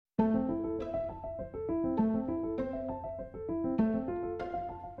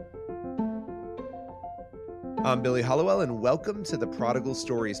I'm Billy Hollowell, and welcome to the Prodigal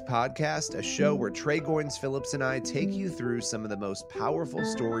Stories podcast, a show where Trey Goins Phillips and I take you through some of the most powerful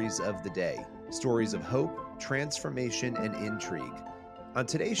stories of the day. Stories of hope, transformation, and intrigue. On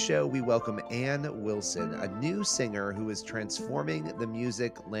today's show, we welcome Ann Wilson, a new singer who is transforming the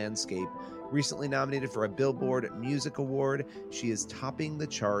music landscape. Recently nominated for a Billboard Music Award, she is topping the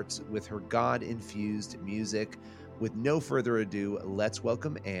charts with her God-infused music. With no further ado, let's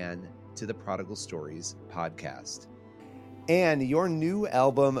welcome Ann to the Prodigal Stories podcast. And your new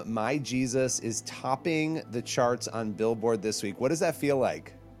album, My Jesus, is topping the charts on Billboard this week. What does that feel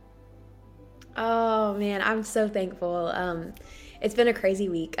like? Oh man, I'm so thankful. It's been a crazy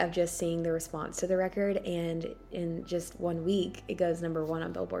week of just seeing the response to the record, and in just 1 week, it goes number one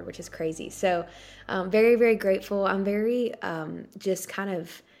on Billboard, which is crazy. So very, very grateful. I'm very just kind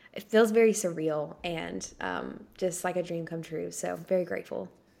of, it feels very surreal and just like a dream come true. So very grateful.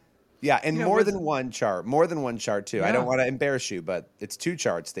 Yeah, and more than one chart too. Yeah. I don't want to embarrass you, but it's 2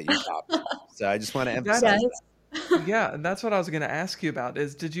 charts that you topped. So I just want to emphasize that. Yeah, and that's what I was going to ask you about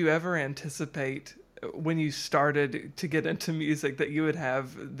is, did you ever anticipate when you started to get into music that you would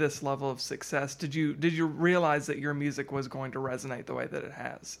have this level of success? Did you realize that your music was going to resonate the way that it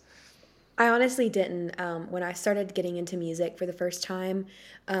has? I honestly didn't. When I started getting into music for the first time,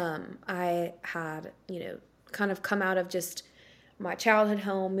 I had, kind of come out of just my childhood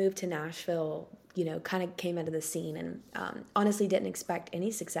home, moved to Nashville, kind of came into the scene and honestly didn't expect any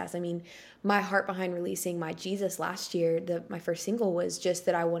success. I mean, my heart behind releasing My Jesus last year, my first single, was just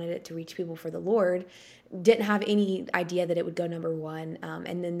that I wanted it to reach people for the Lord. Didn't have any idea that it would go number one.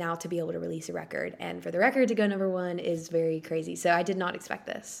 And then now to be able to release a record and for the record to go number one is very crazy. So I did not expect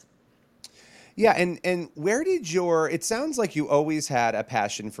this. Yeah, and where did it sounds like you always had a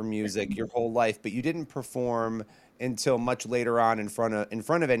passion for music your whole life, but you didn't perform until much later on in front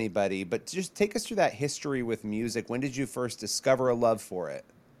of anybody. But just take us through that history with music. When did you first discover a love for it?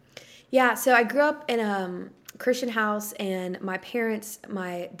 Yeah, so I grew up in a Christian house, and my parents,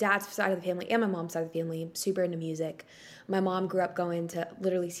 my dad's side of the family and my mom's side of the family, super into music. My mom grew up going to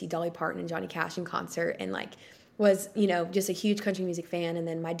literally see Dolly Parton and Johnny Cash in concert and was, just a huge country music fan. And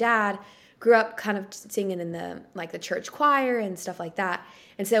then my dad grew up kind of singing in the church choir and stuff like that.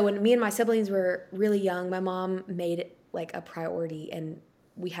 And so when me and my siblings were really young, my mom made it a priority, and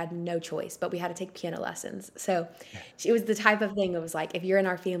we had no choice, but we had to take piano lessons. So it was the type of thing that was like, if you're in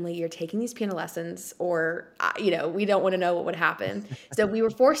our family, you're taking these piano lessons, or, we don't want to know what would happen. So we were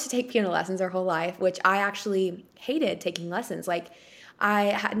forced to take piano lessons our whole life, which I actually hated taking lessons. I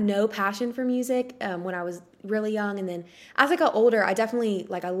had no passion for music when I was really young. And then as I got older, I definitely,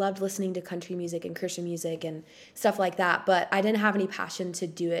 I loved listening to country music and Christian music and stuff like that. But I didn't have any passion to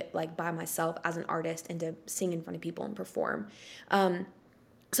do it by myself as an artist and to sing in front of people and perform.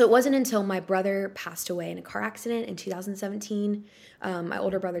 So it wasn't until my brother passed away in a car accident in 2017. My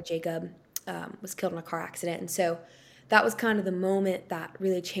older brother, Jacob, was killed in a car accident. And so that was kind of the moment that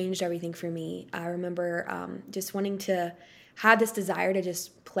really changed everything for me. I remember just wanting to had this desire to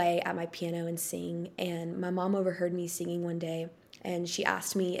just play at my piano and sing. And my mom overheard me singing one day, and she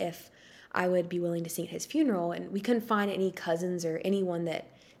asked me if I would be willing to sing at his funeral. And we couldn't find any cousins or anyone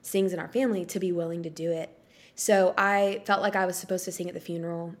that sings in our family to be willing to do it. So I felt like I was supposed to sing at the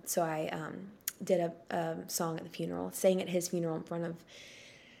funeral. So I did a song at the funeral, sang at his funeral in front of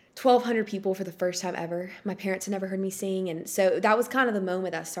 1,200 people for the first time ever. My parents had never heard me sing. And so that was kind of the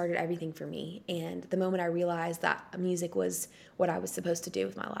moment that started everything for me. And the moment I realized that music was what I was supposed to do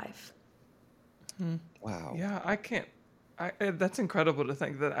with my life. Wow. Yeah, that's incredible to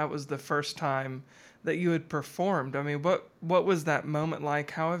think that was the first time that you had performed. I mean, what was that moment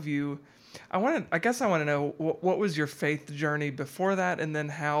like? How have you, I guess I want to know what was your faith journey before that? And then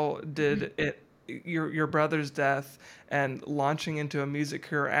how did your brother's death and launching into a music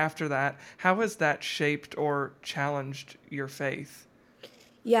career after that, how has that shaped or challenged your faith?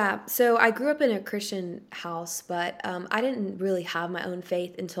 Yeah, so I grew up in a Christian house, but I didn't really have my own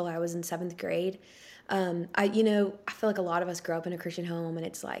faith until I was in 7th grade. I feel like a lot of us grow up in a Christian home, and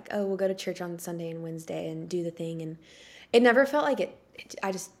it's like, oh, we'll go to church on Sunday and Wednesday and do the thing. And it never felt like it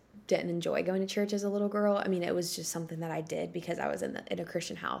I just didn't enjoy going to church as a little girl. I mean, it was just something that I did because I was in a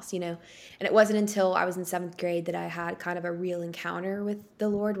Christian house, And it wasn't until I was in 7th grade that I had kind of a real encounter with the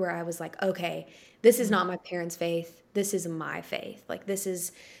Lord where I was like, okay, this is not my parents' faith. This is my faith. This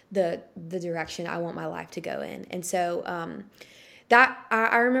is the direction I want my life to go in. And so that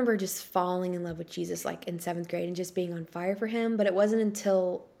I remember just falling in love with Jesus in 7th grade and just being on fire for him. But it wasn't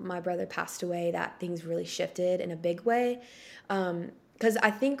until my brother passed away that things really shifted in a big way. Because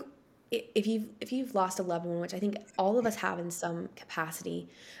I think if you've lost a loved one, which I think all of us have in some capacity,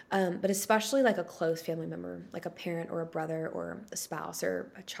 but especially like a close family member, like a parent or a brother or a spouse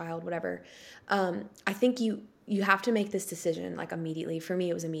or a child, whatever, I think you have to make this decision like immediately. For me,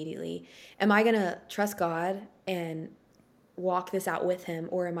 it was immediately. Am I gonna trust God and walk this out with Him,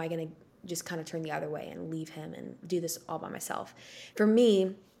 or am I gonna just kind of turn the other way and leave Him and do this all by myself? For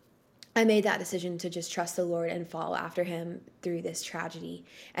me, I made that decision to just trust the Lord and follow after Him through this tragedy.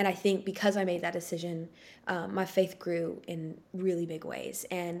 And I think because I made that decision, my faith grew in really big ways.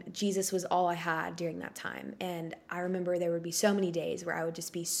 And Jesus was all I had during that time. And I remember there would be so many days where I would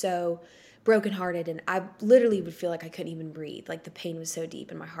just be so brokenhearted, and I literally would feel like I couldn't even breathe. Like the pain was so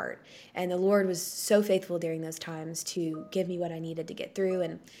deep in my heart. And the Lord was so faithful during those times to give me what I needed to get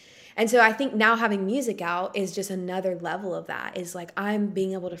through. And so I think now having music out is just another level of that, is like I'm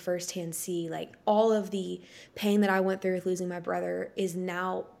being able to firsthand see like all of the pain that I went through with losing my brother is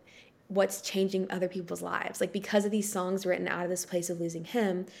now what's changing other people's lives. Like because of these songs written out of this place of losing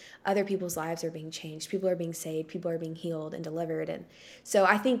him, other people's lives are being changed. People are being saved. People are being healed and delivered. And so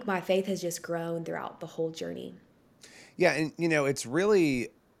I think my faith has just grown throughout the whole journey. Yeah, and it's really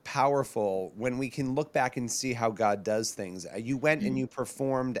powerful when we can look back and see how God does things. You went and you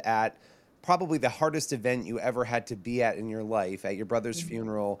performed at probably the hardest event you ever had to be at in your life, at your brother's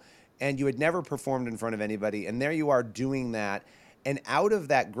funeral, and you had never performed in front of anybody, and there you are doing that. And out of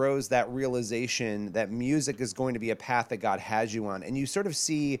that grows that realization that music is going to be a path that God has you on. And you sort of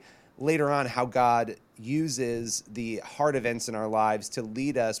see later on how God uses the hard events in our lives to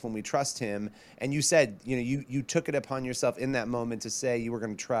lead us when we trust Him. And you said, you took it upon yourself in that moment to say you were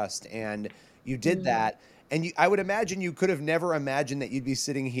going to trust, and you did that. And I would imagine you could have never imagined that you'd be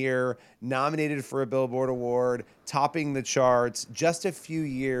sitting here nominated for a Billboard award, topping the charts just a few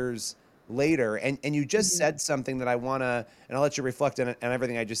years later. And you just said something that I want to, and I'll let you reflect on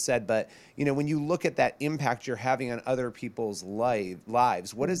everything I just said. But, when you look at that impact you're having on other people's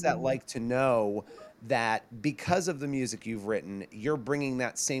lives, what is that like to know that because of the music you've written, you're bringing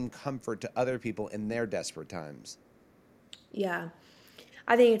that same comfort to other people in their desperate times? Yeah.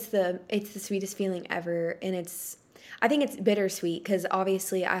 I think it's the sweetest feeling ever, and I think it's bittersweet because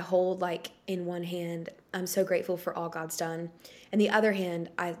obviously I hold like in one hand I'm so grateful for all God's done, and the other hand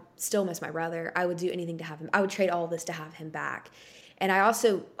I still miss my brother. I would do anything to have him. I would trade all this to have him back. And I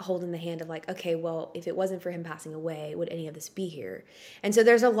also hold in the hand of like, okay, well, if it wasn't for him passing away, would any of this be here? And so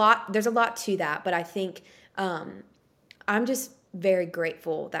there's a lot to that, but I think I'm just very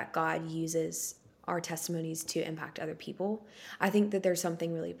grateful that God uses our testimonies to impact other people. I think that there's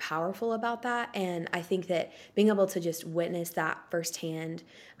something really powerful about that. And I think that being able to just witness that firsthand,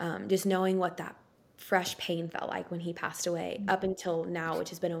 just knowing what that fresh pain felt like when he passed away up until now, which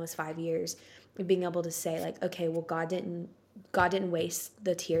has been almost 5 years, being able to say like, okay, well, God didn't waste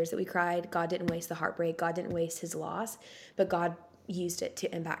the tears that we cried. God didn't waste the heartbreak. God didn't waste his loss, but God used it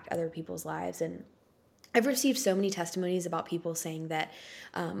to impact other people's lives. And I've received so many testimonies about people saying that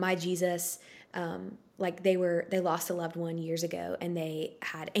my Jesus, like they lost a loved one years ago, and they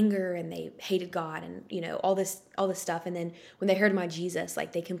had anger and they hated God, and all this stuff. And then when they heard my Jesus,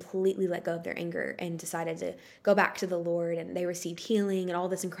 like they completely let go of their anger and decided to go back to the Lord, and they received healing and all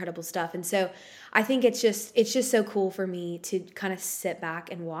this incredible stuff. And so I think it's just so cool for me to kind of sit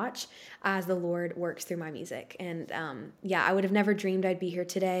back and watch as the Lord works through my music. And yeah, I would have never dreamed I'd be here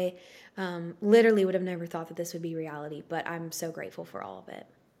today. Literally would have never thought that this would be reality, but I'm so grateful for all of it.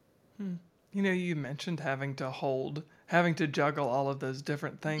 You mentioned having to juggle all of those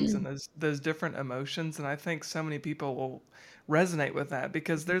different things and those different emotions, and I think so many people will resonate with that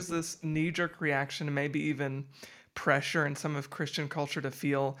because there's this knee-jerk reaction and maybe even pressure in some of Christian culture to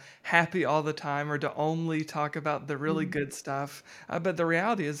feel happy all the time or to only talk about the really good stuff. But the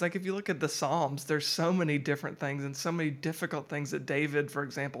reality is, like, if you look at the Psalms, there's so many different things and so many difficult things that David, for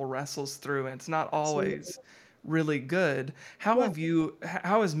example, wrestles through, and it's not Absolutely. always really good. Yeah.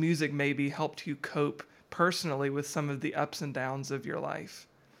 How has music maybe helped you cope personally with some of the ups and downs of your life?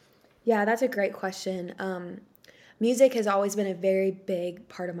 Yeah, that's a great question. Music has always been a very big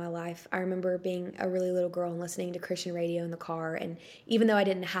part of my life. I remember being a really little girl and listening to Christian radio in the car. And even though I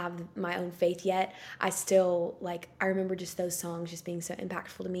didn't have my own faith yet, I still, like, I remember just those songs just being so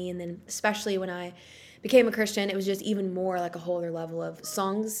impactful to me. And then, especially when I became a Christian, it was just even more like a whole other level of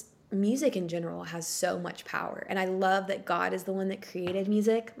songs. Music in general has so much power. And I love that God is the one that created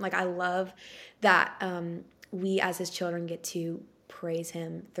music. Like, I love that we as his children get to praise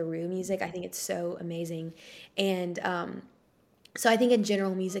him through music. I think it's so amazing. And so I think in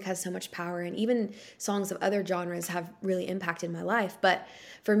general, music has so much power, and even songs of other genres have really impacted my life. But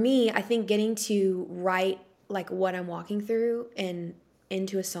for me, I think getting to write like what I'm walking through and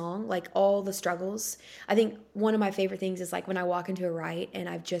into a song, like all the struggles. I think one of my favorite things is like when I walk into a write and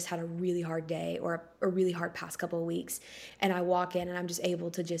I've just had a really hard day or a really hard past couple of weeks, and I walk in and I'm just able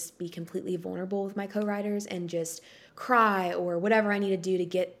to just be completely vulnerable with my co-writers and just cry or whatever I need to do to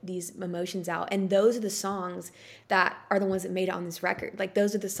get these emotions out. And those are the songs that are the ones that made it on this record. Like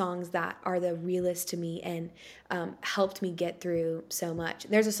those are the songs that are the realest to me and helped me get through so much.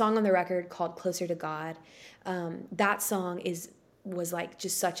 There's a song on the record called Closer to God. That song was like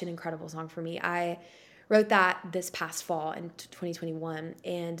just such an incredible song for me. I wrote that this past fall in 2021,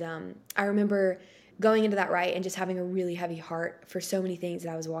 and I remember going into that write and just having a really heavy heart for so many things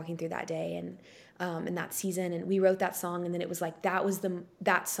that I was walking through that day and in that season. And we wrote that song, and then it was like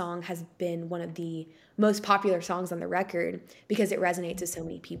that song has been one of the most popular songs on the record because it resonates with so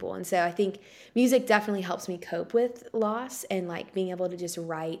many people. And so I think music definitely helps me cope with loss and like being able to just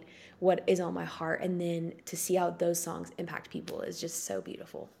write what is on my heart, and then to see how those songs impact people is just so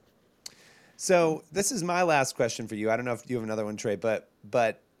beautiful. So this is my last question for you. I don't know if you have another one, Trey, but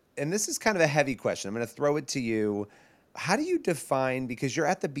and this is kind of a heavy question. I'm going to throw it to you. How do you define, because you're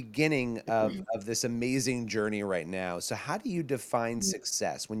at the beginning of this amazing journey right now. So how do you define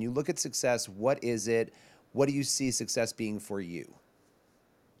success? When you look at success, what is it? What do you see success being for you?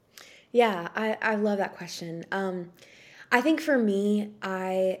 Yeah, I love that question. I think for me,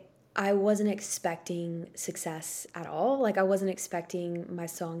 I wasn't expecting success at all. Like I wasn't expecting my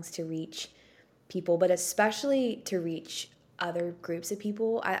songs to reach people, but especially to reach other groups of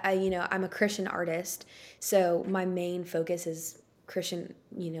people. I'm a Christian artist, so my main focus is Christian,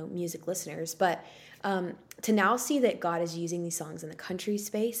 music listeners. But to now see that God is using these songs in the country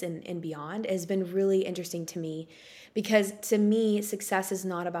space and beyond has been really interesting to me, because to me, success is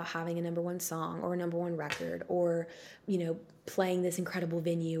not about having a number one song or a number one record or, playing this incredible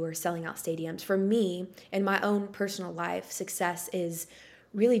venue or selling out stadiums. For me, in my own personal life, success is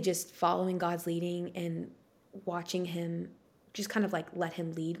really just following God's leading and watching him just kind of like let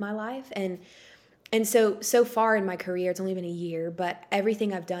him lead my life. And so far in my career, it's only been a year, but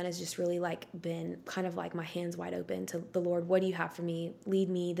everything I've done has just really like been kind of like my hands wide open to the Lord. What do you have for me? Lead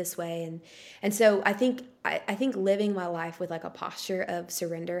me this way. And so I think living my life with like a posture of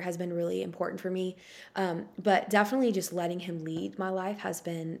surrender has been really important for me. But definitely just letting him lead my life has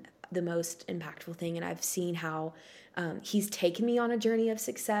been the most impactful thing. And I've seen how he's taken me on a journey of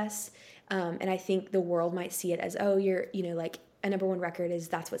success. And I think the world might see it as, oh, you're, like a number one record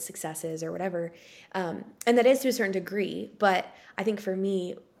that's what success is or whatever. And that is to a certain degree. But I think for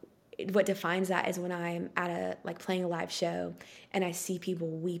me, what defines that is when I'm at playing a live show and I see people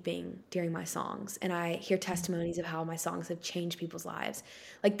weeping during my songs and I hear testimonies of how my songs have changed people's lives.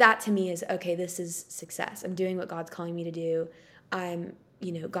 Like that to me is, okay, this is success. I'm doing what God's calling me to do. I'm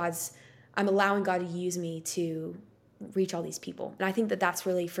allowing God to use me to reach all these people. And I think that that's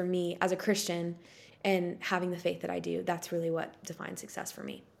really, for me as a Christian and having the faith that I do, that's really what defines success for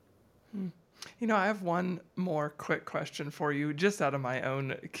me. I have one more quick question for you, just out of my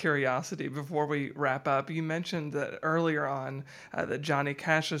own curiosity before we wrap up. You mentioned that earlier on that Johnny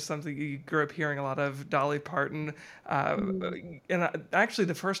Cash is something you grew up hearing a lot of, Dolly Parton. Actually,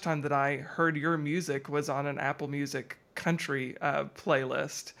 the first time that I heard your music was on an Apple Music country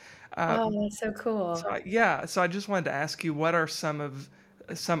playlist. Oh, that's so cool. So I just wanted to ask you, what are some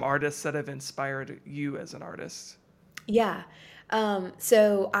artists that have inspired you as an artist? Yeah.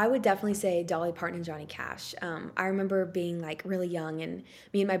 So I would definitely say Dolly Parton and Johnny Cash. I remember being like really young, and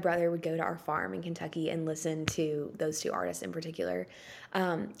me and my brother would go to our farm in Kentucky and listen to those two artists in particular.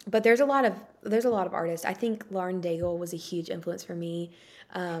 But there's a lot of artists. I think Lauren Daigle was a huge influence for me.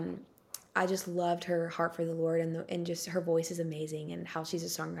 I just loved her heart for the Lord, and just her voice is amazing, and how she's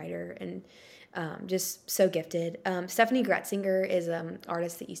a songwriter and just so gifted. Stephanie Gretzinger is an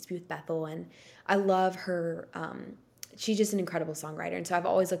artist that used to be with Bethel, and I love her. She's just an incredible songwriter, and so I've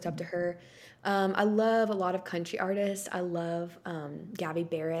always looked up to her. I love a lot of country artists. I love Gabby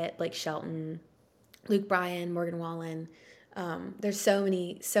Barrett, Blake Shelton, Luke Bryan, Morgan Wallen. There's so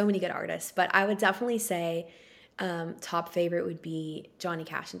many good artists, but I would definitely say top favorite would be Johnny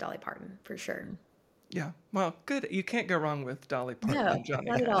Cash and Dolly Parton for sure. Yeah, well, good. You can't go wrong with Dolly Parton No, and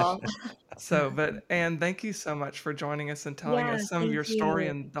Johnny not at Cash. all. Anne, thank you so much for joining us and telling Yeah, us some of thank your story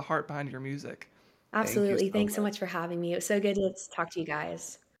you. and the heart behind your music. Thank you Absolutely. so Thanks so much. much for having me. It was so good to talk to you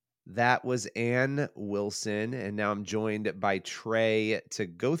guys. That was Ann Wilson, and now I'm joined by Trey to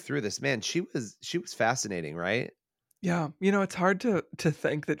go through this. Man, she was fascinating, right? Yeah, it's hard to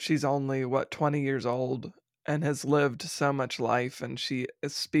think that she's only 20 years old and has lived so much life, and she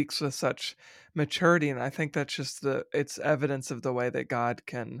speaks with such maturity, and I think that's just it's evidence of the way that God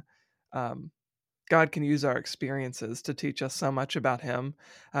um God can use our experiences to teach us so much about Him.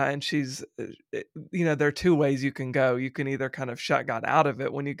 And there are two ways you can go. You can either kind of shut God out of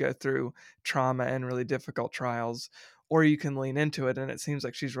it when you go through trauma and really difficult trials, or you can lean into it. And it seems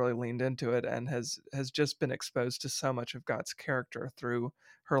like she's really leaned into it and has just been exposed to so much of God's character through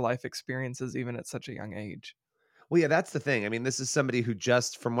her life experiences, even at such a young age. Well, yeah, that's the thing. I mean, this is somebody who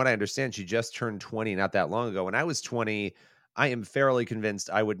just, from what I understand, she just turned 20 not that long ago. When I was 20, I am fairly convinced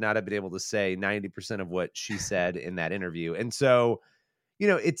I would not have been able to say 90% of what she said in that interview. And so,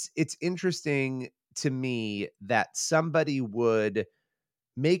 it's interesting to me that somebody would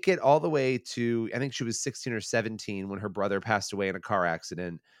make it all the way to, I think she was 16 or 17 when her brother passed away in a car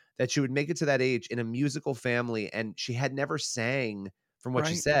accident, that she would make it to that age in a musical family, and she had never sang, from what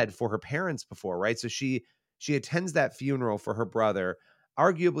she Right. said, for her parents before, right? So she attends that funeral for her brother,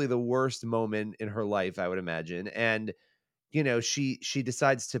 arguably the worst moment in her life, I would imagine. And she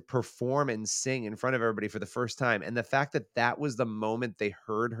decides to perform and sing in front of everybody for the first time, and the fact that that was the moment they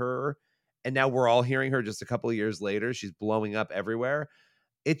heard her, and now we're all hearing her just a couple of years later, she's blowing up everywhere.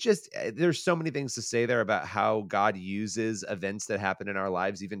 It just there's so many things to say there about how God uses events that happen in our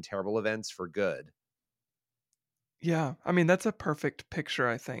lives, even terrible events, for good. Yeah. I mean, that's a perfect picture,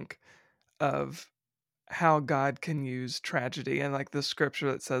 I think, of how God can use tragedy and like the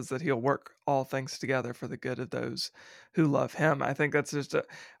scripture that says that he'll work all things together for the good of those who love him. I think that's just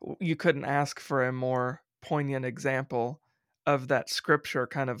you couldn't ask for a more poignant example of that scripture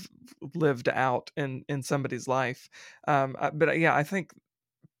kind of lived out in somebody's life. But I think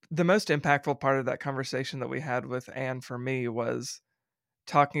the most impactful part of that conversation that we had with Anne for me was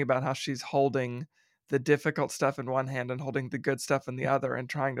talking about how she's holding the difficult stuff in one hand and holding the good stuff in the other and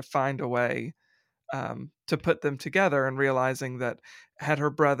trying to find a way to put them together, and realizing that had her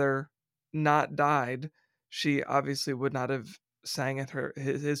brother not died, she obviously would not have sang at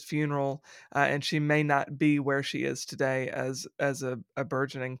his funeral, and she may not be where she is today as a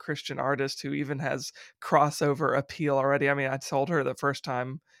burgeoning Christian artist who even has crossover appeal already. I mean, I told her the first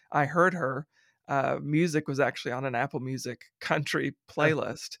time I heard her. Music was actually on an Apple Music country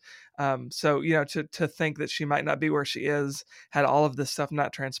playlist. So to think that she might not be where she is had all of this stuff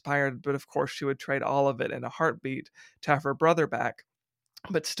not transpired, but of course she would trade all of it in a heartbeat to have her brother back,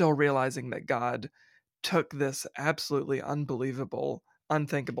 but still realizing that God took this absolutely unbelievable,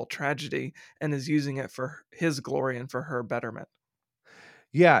 unthinkable tragedy and is using it for his glory and for her betterment.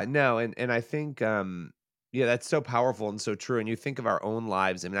 Yeah, no, and I think yeah, that's so powerful and so true. And you think of our own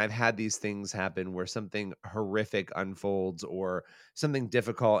lives. I mean, I've had these things happen where something horrific unfolds or something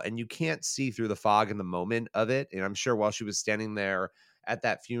difficult, and you can't see through the fog in the moment of it. And I'm sure while she was standing there at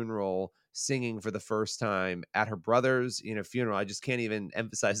that funeral singing for the first time at her brother's, funeral, I just can't even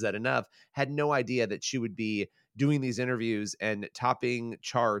emphasize that enough, had no idea that she would be doing these interviews and topping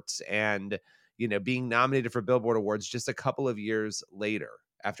charts and being nominated for Billboard Awards just a couple of years later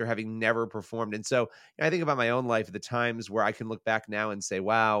after having never performed. And so I think about my own life, the times where I can look back now and say,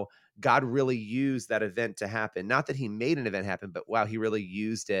 wow, God really used that event to happen. Not that he made an event happen, but wow, he really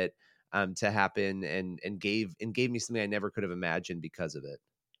used it to happen and gave me something I never could have imagined because of it.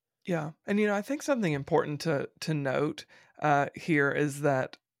 Yeah. And I think something important to note here is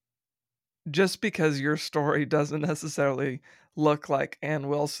that just because your story doesn't necessarily look like Ann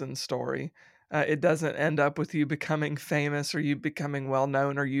Wilson's story, it doesn't end up with you becoming famous or you becoming well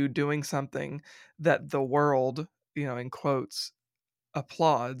known or you doing something that the world, in quotes,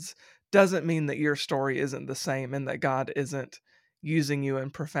 applauds, doesn't mean that your story isn't the same and that God isn't using you in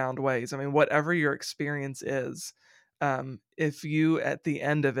profound ways. I mean, whatever your experience is, if you at the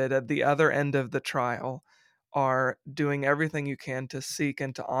end of it, at the other end of the trial, are doing everything you can to seek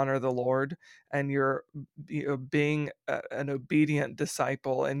and to honor the Lord, and you're being an obedient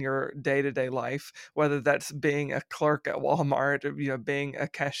disciple in your day to day life, whether that's being a clerk at Walmart, or, being a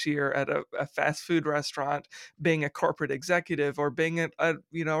cashier at a fast food restaurant, being a corporate executive, or being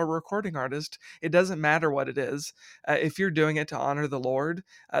a recording artist. It doesn't matter what it is. If you're doing it to honor the Lord,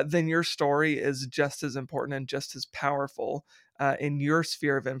 then your story is just as important and just as powerful in your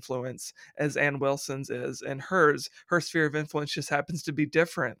sphere of influence as Ann Wilson's is, and her sphere of influence just happens to be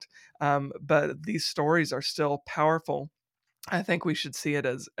different. But these stories are still powerful. I think we should see it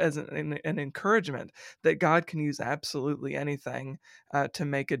as an encouragement that God can use absolutely anything to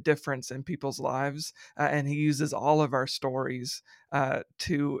make a difference in people's lives, and He uses all of our stories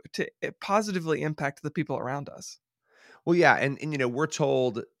to positively impact the people around us. Well, yeah, and we're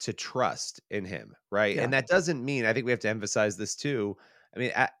told to trust in him, right? Yeah, And that doesn't mean, I think we have to emphasize this too. I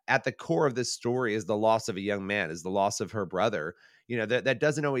mean, at the core of this story is the loss of a young man, is the loss of her brother. that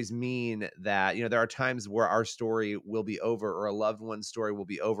doesn't always mean that, there are times where our story will be over or a loved one's story will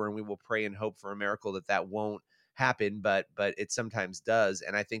be over, and we will pray and hope for a miracle that won't happen, but it sometimes does.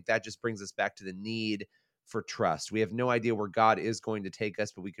 And I think that just brings us back to the need for trust. We have no idea where God is going to take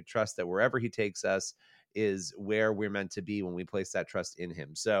us, but we could trust that wherever he takes us is where we're meant to be when we place that trust in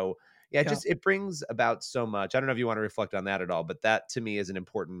him. So yeah, it brings about so much. I don't know if you want to reflect on that at all, but that to me is an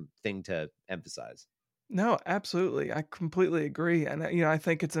important thing to emphasize. No, absolutely. I completely agree. And I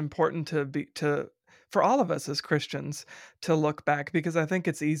think it's important for all of us as Christians to look back, because I think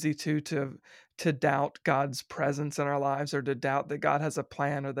it's easy to doubt God's presence in our lives, or to doubt that God has a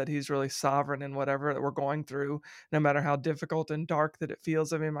plan, or that he's really sovereign in whatever that we're going through, no matter how difficult and dark that it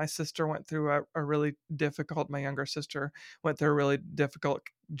feels. I mean, my sister went through my younger sister went through a really difficult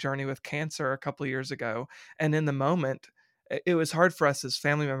journey with cancer a couple of years ago. And in the moment, it was hard for us as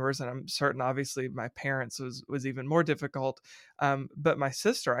family members, and I'm certain, obviously, my parents was even more difficult. But my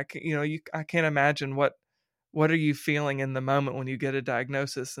sister, I can't imagine what are you feeling in the moment when you get a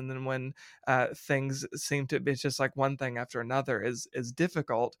diagnosis, and then when things seem to be just like one thing after another is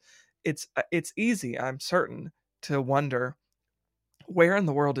difficult. It's easy, I'm certain, to wonder, where in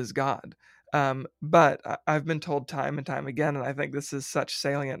the world is God? But I've been told time and time again, and I think this is such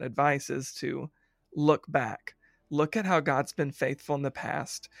salient advice, is to look back. Look at how God's been faithful in the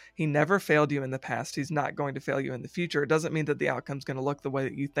past. He never failed you in the past. He's not going to fail you in the future. It doesn't mean that the outcome's going to look the way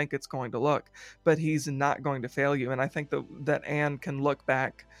that you think it's going to look, but he's not going to fail you. And I think that Anne can look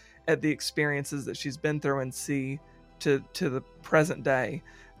back at the experiences that she's been through and see to the present day,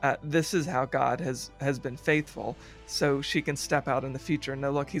 this is how God has been faithful. So she can step out in the future and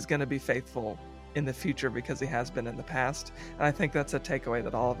know, look, he's going to be faithful in the future because he has been in the past. And I think that's a takeaway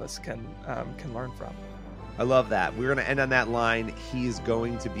that all of us can learn from. I love that. We're going to end on that line. He's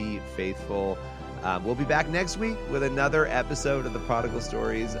going to be faithful. We'll be back next week with another episode of the Prodigal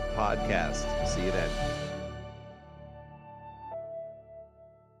Stories podcast. See you then.